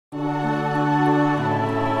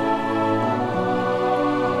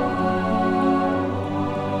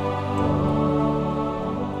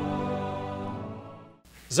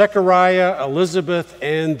Zechariah, Elizabeth,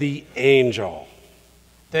 and the angel.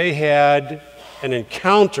 They had an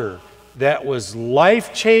encounter that was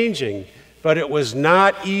life-changing, but it was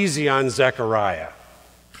not easy on Zechariah.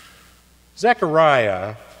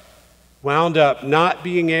 Zechariah wound up not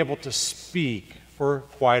being able to speak for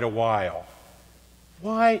quite a while.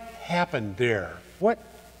 Why happened there? What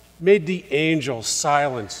made the angel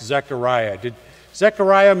silence Zechariah? Did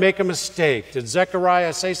Zechariah make a mistake? Did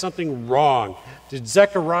Zechariah say something wrong? Did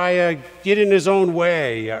Zechariah get in his own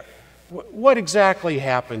way? What exactly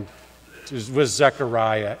happened with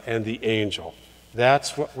Zechariah and the angel?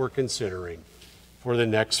 That's what we're considering for the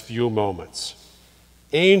next few moments.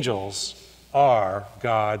 Angels are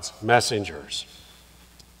God's messengers.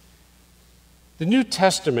 The New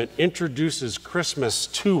Testament introduces Christmas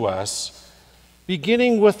to us,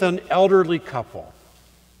 beginning with an elderly couple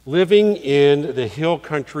living in the hill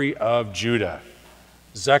country of Judah.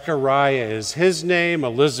 Zechariah is his name,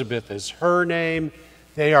 Elizabeth is her name.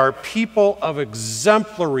 They are people of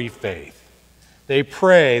exemplary faith. They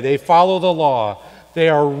pray, they follow the law, they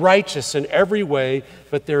are righteous in every way,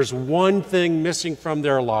 but there's one thing missing from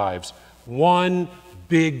their lives. One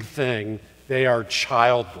big thing: they are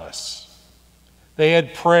childless. They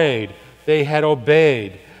had prayed, they had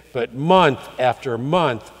obeyed, but month after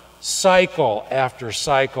month, cycle after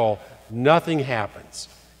cycle, nothing happens.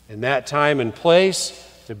 In that time and place,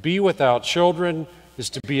 to be without children is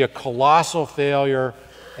to be a colossal failure,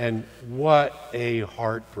 and what a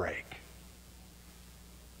heartbreak.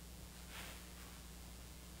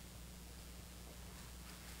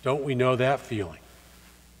 Don't we know that feeling?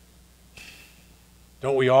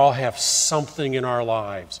 Don't we all have something in our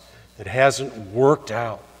lives that hasn't worked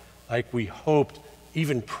out like we hoped,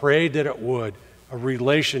 even prayed that it would? A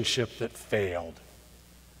relationship that failed,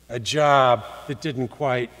 a job that didn't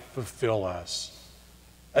quite fulfill us,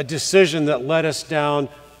 a decision that led us down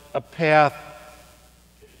a path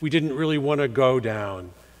we didn't really want to go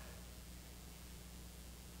down,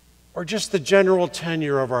 or just the general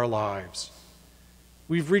tenure of our lives.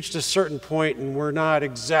 We've reached a certain point and we're not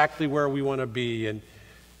exactly where we want to be, and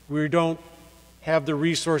we don't have the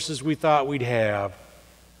resources we thought we'd have,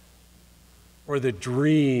 or the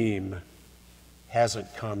dream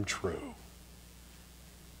hasn't come true.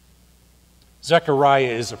 Zechariah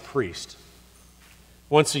is a priest.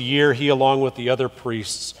 Once a year, he, along with the other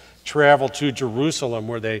priests, travel to Jerusalem,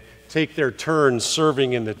 where they take their turns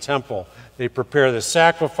serving in the temple. They prepare the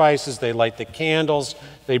sacrifices, they light the candles,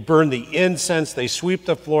 they burn the incense, they sweep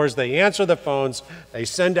the floors, they answer the phones, they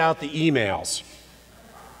send out the emails.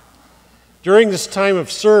 During this time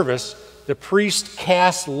of service, the priest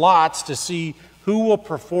casts lots to see who will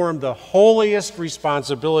perform the holiest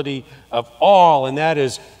responsibility of all, and that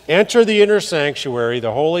is enter the inner sanctuary,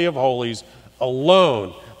 the Holy of Holies,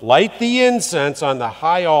 alone, light the incense on the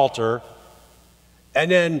high altar, and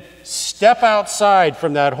then step outside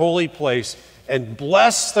from that holy place and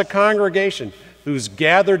bless the congregation who's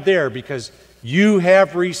gathered there, because you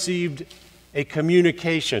have received a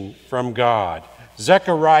communication from God.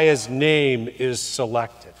 Zechariah's name is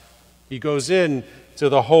selected. He goes in to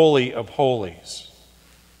the Holy of Holies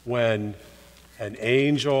when an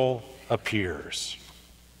angel appears.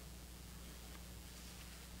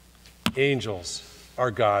 Angels are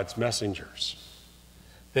God's messengers.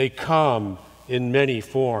 They come in many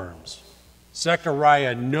forms.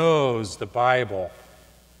 Zechariah knows the Bible,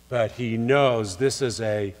 but he knows this is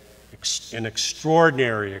an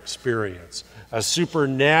extraordinary experience, a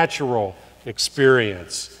supernatural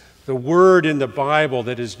experience. The word in the Bible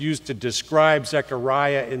that is used to describe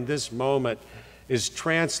Zechariah in this moment is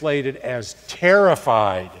translated as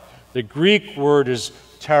terrified. The Greek word is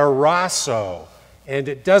tarasso, and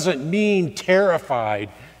it doesn't mean terrified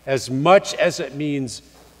as much as it means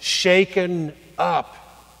shaken up.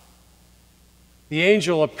 The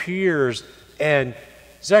angel appears, and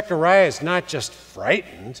Zechariah is not just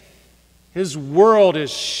frightened, his world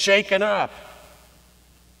is shaken up.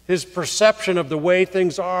 His perception of the way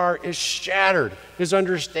things are is shattered. His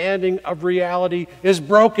understanding of reality is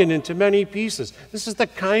broken into many pieces. This is the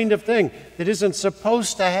kind of thing that isn't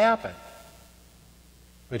supposed to happen.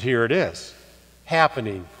 But here it is,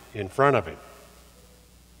 happening in front of him.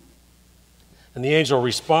 And the angel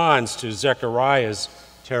responds to Zechariah's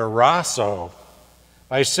terrasso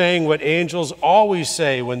by saying what angels always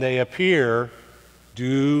say when they appear: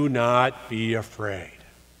 do not be afraid.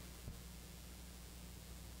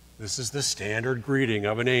 This is the standard greeting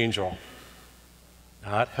of an angel.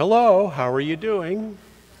 Not, hello, how are you doing?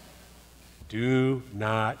 Do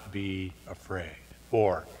not be afraid,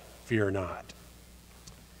 or fear not.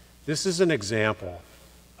 This is an example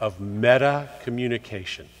of meta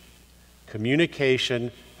communication. Communication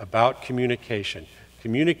about communication.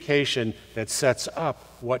 Communication that sets up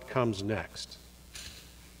what comes next.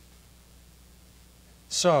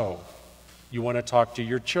 So, you want to talk to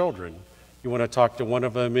your children. You want to talk to one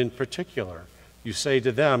of them in particular. You say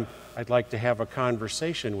to them, I'd like to have a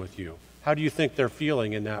conversation with you. How do you think they're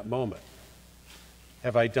feeling in that moment?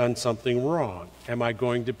 Have I done something wrong? Am I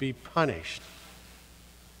going to be punished?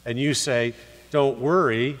 And you say, don't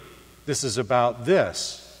worry, this is about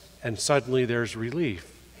this. And suddenly there's relief.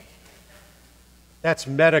 That's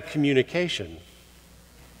meta-communication.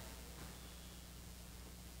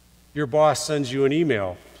 Your boss sends you an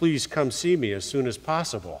email, please come see me as soon as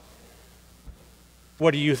possible.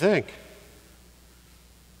 What do you think?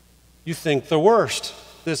 You think the worst.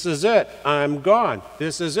 This is it. I'm gone.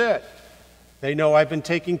 This is it. They know I've been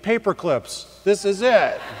taking paper clips. This is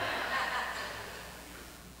it.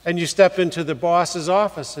 And you step into the boss's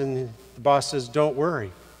office and the boss says, don't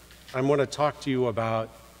worry. I want to talk to you about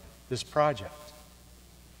this project.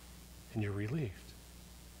 And you're relieved.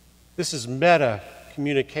 This is meta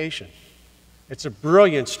communication. It's a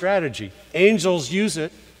brilliant strategy. Angels use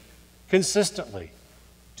it consistently.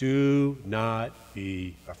 Do not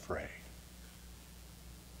be afraid.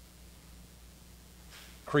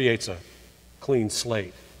 Creates a clean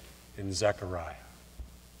slate in Zechariah.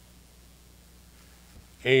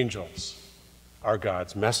 Angels are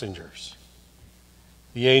God's messengers.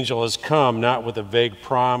 The angel has come not with a vague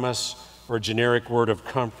promise or a generic word of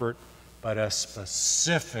comfort, but a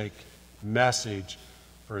specific message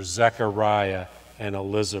for Zechariah and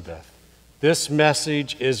Elizabeth. This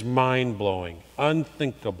message is mind-blowing,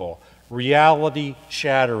 unthinkable,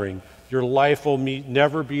 reality-shattering. Your life will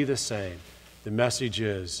never be the same. The message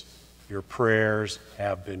is, your prayers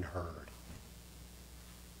have been heard.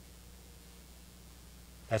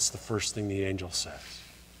 That's the first thing the angel says.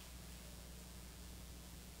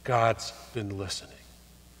 God's been listening.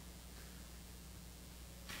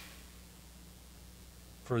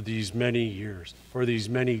 For these many years, for these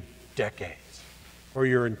many decades, for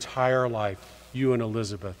your entire life, you and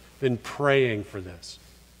Elizabeth been praying for this,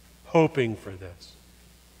 hoping for this,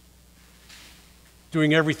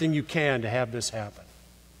 doing everything you can to have this happen.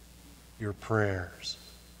 Your prayers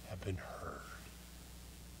have been heard.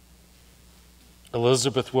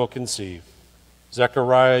 Elizabeth will conceive.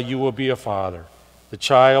 Zechariah, you will be a father. The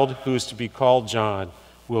child who is to be called John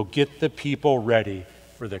will get the people ready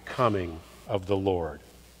for the coming of the Lord.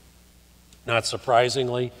 Not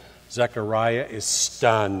surprisingly, Zechariah is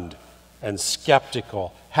stunned and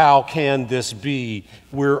skeptical. How can this be?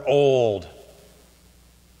 We're old.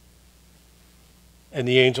 And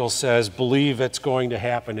the angel says, believe it's going to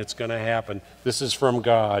happen. It's going to happen. This is from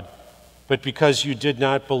God. But because you did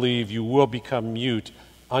not believe, you will become mute,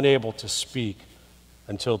 unable to speak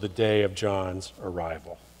until the day of John's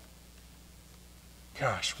arrival.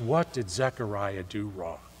 Gosh, what did Zechariah do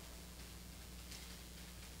wrong?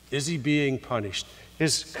 Is he being punished?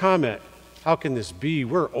 His comment, how can this be?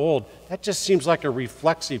 We're old. That just seems like a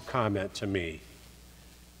reflexive comment to me.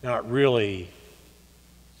 Not really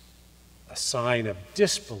a sign of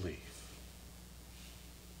disbelief.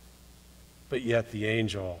 But yet the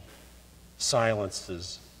angel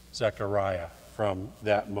silences Zechariah from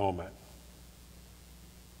that moment.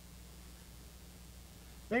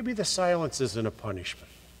 Maybe the silence isn't a punishment.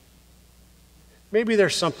 Maybe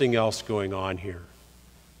there's something else going on here.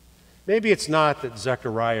 Maybe it's not that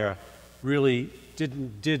Zechariah really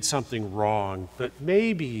did something wrong, but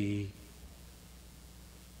maybe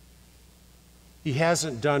he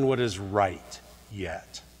hasn't done what is right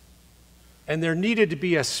yet. And there needed to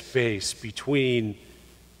be a space between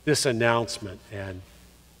this announcement and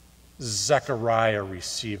Zechariah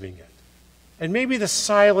receiving it. And maybe the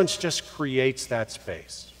silence just creates that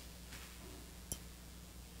space.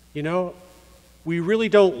 You know, we really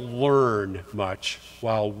don't learn much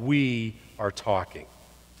while we are talking.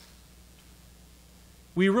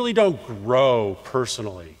 We really don't grow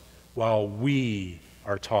personally while we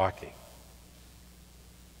are talking.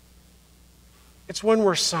 It's when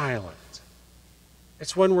we're silent.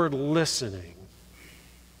 It's when we're listening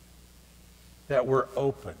that we're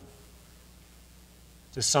open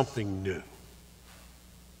to something new.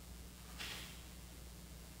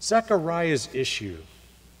 Zechariah's issue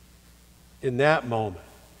in that moment,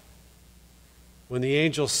 when the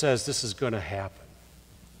angel says this is going to happen,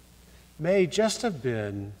 may just have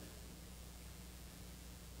been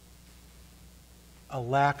a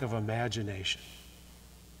lack of imagination.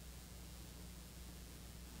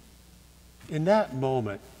 In that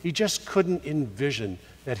moment, he just couldn't envision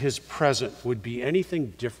that his present would be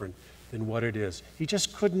anything different than what it is. He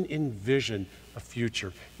just couldn't envision a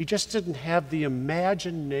future. He just didn't have the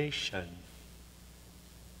imagination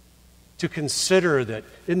to consider that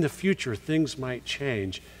in the future things might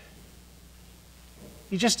change.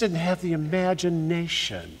 He just didn't have the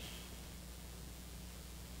imagination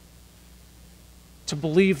to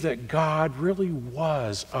believe that God really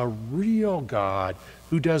was a real God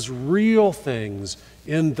who does real things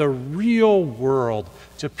in the real world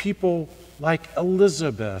to people like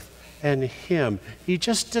Elizabeth and him. He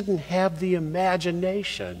just didn't have the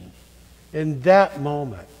imagination in that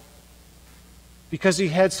moment because he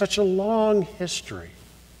had such a long history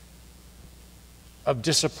of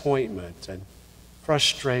disappointment and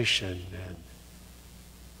frustration and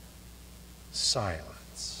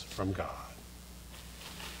silence from God.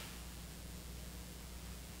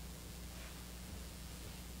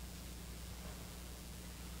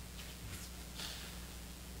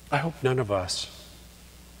 I hope none of us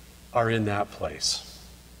are in that place.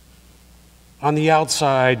 On the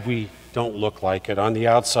outside, we don't look like it. On the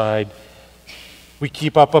outside, we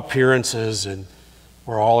keep up appearances and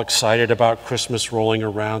we're all excited about Christmas rolling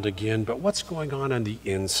around again. But what's going on the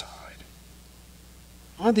inside?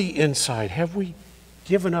 On the inside, have we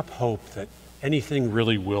given up hope that anything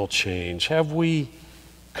really will change? Have we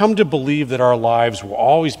come to believe that our lives will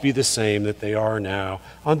always be the same that they are now?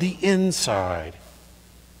 On the inside,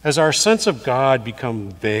 has our sense of God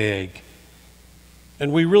become vague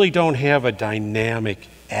and we really don't have a dynamic,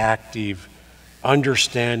 active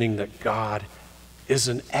understanding that God is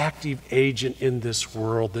an active agent in this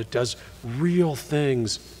world that does real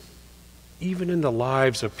things, even in the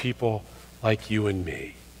lives of people like you and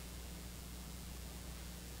me?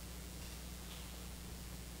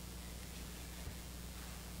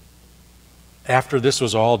 After this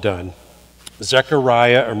was all done,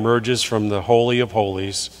 Zechariah emerges from the Holy of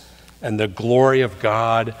Holies, and the glory of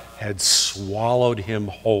God had swallowed him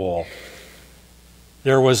whole.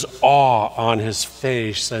 There was awe on his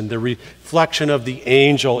face and the reflection of the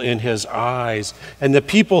angel in his eyes. And the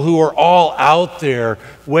people who are all out there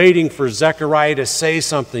waiting for Zechariah to say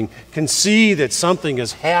something can see that something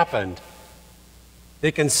has happened.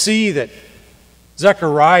 They can see that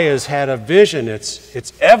Zechariah has had a vision.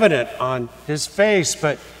 It's evident on his face,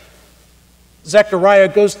 but Zechariah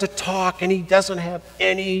goes to talk and he doesn't have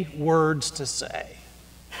any words to say.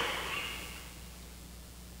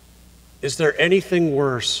 Is there anything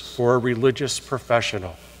worse for a religious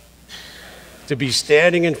professional to be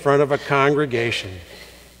standing in front of a congregation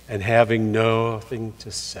and having nothing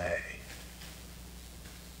to say?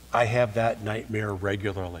 I have that nightmare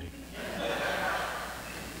regularly.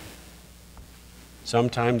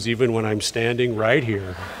 Sometimes even when I'm standing right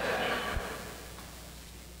here.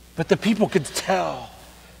 But the people could tell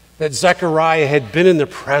that Zechariah had been in the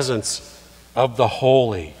presence of the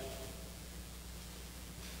holy.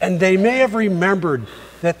 And they may have remembered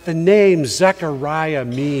that the name Zechariah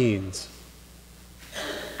means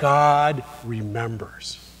God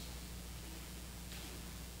remembers.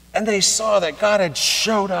 And they saw that God had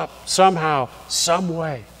showed up somehow, some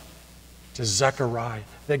way to Zechariah,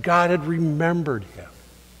 that God had remembered him.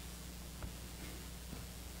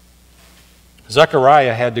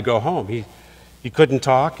 Zechariah had to go home. He couldn't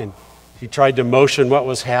talk, and he tried to motion what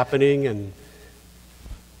was happening, and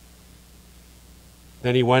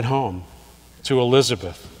then he went home to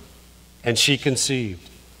Elizabeth, and she conceived,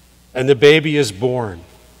 and the baby is born.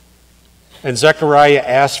 And Zechariah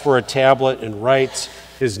asks for a tablet and writes,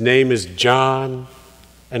 his name is John.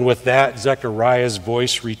 And with that, Zechariah's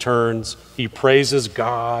voice returns. He praises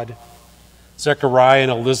God. Zechariah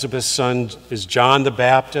and Elizabeth's son is John the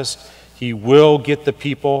Baptist. He will get the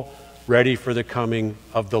people ready for the coming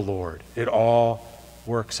of the Lord. It all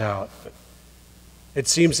works out. But it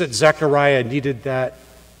seems that Zechariah needed that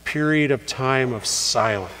period of time of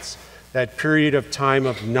silence, that period of time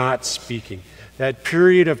of not speaking, that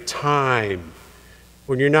period of time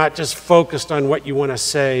when you're not just focused on what you want to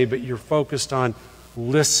say, but you're focused on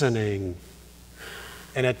listening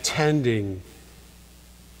and attending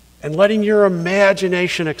and letting your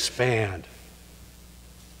imagination expand.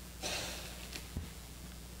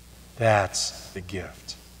 That's the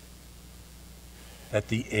gift that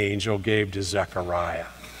the angel gave to Zechariah.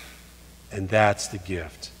 And that's the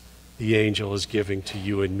gift the angel is giving to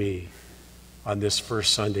you and me on this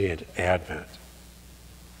first Sunday in Advent.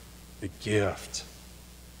 The gift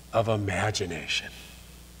of imagination.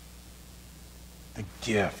 The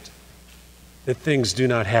gift that things do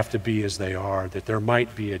not have to be as they are, that there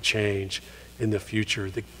might be a change in the future.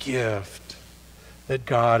 The gift that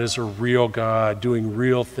God is a real God doing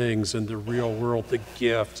real things in the real world. The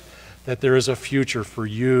gift that there is a future for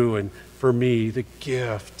you and for me. The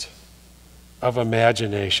gift of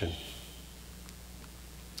imagination.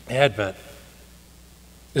 Advent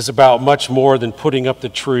is about much more than putting up the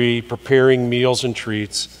tree, preparing meals and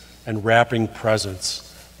treats, and wrapping presents.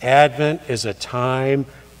 Advent is a time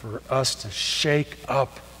for us to shake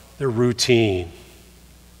up the routine,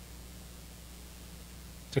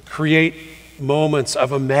 to create moments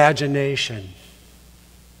of imagination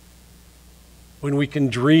when we can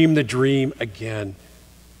dream the dream again,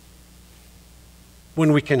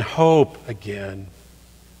 when we can hope again,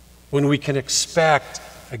 when we can expect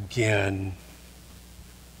again.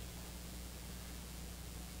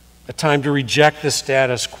 A time to reject the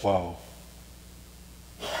status quo.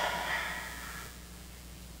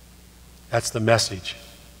 That's the message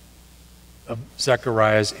of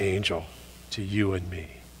Zechariah's angel to you and me.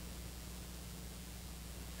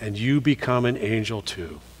 And you become an angel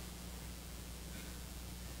too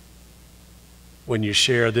when you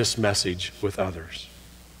share this message with others.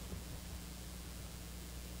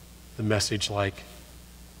 The message like,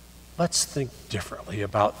 let's think differently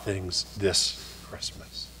about things this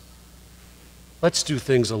Christmas. Let's do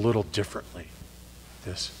things a little differently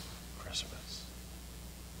this Christmas.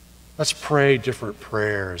 Let's pray different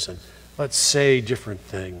prayers and let's say different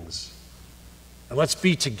things. And let's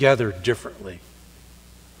be together differently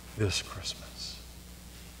this Christmas.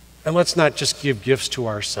 And let's not just give gifts to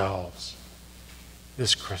ourselves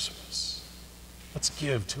this Christmas. Let's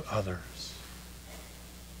give to others.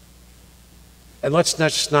 And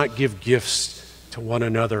let's not give gifts to one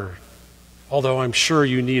another, although I'm sure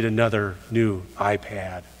you need another new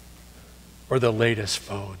iPad or the latest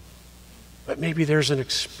phone. But maybe there's an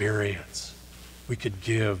experience we could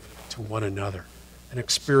give to one another, an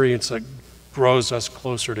experience that grows us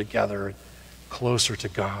closer together and closer to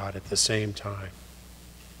God at the same time.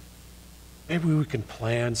 Maybe we can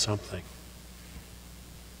plan something.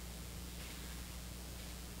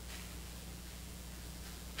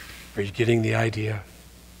 Are you getting the idea?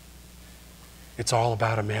 It's all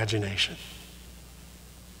about imagination.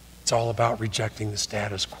 It's all about rejecting the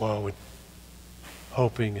status quo and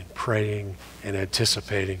hoping and praying and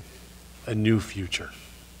anticipating a new future,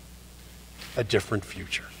 a different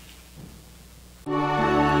future.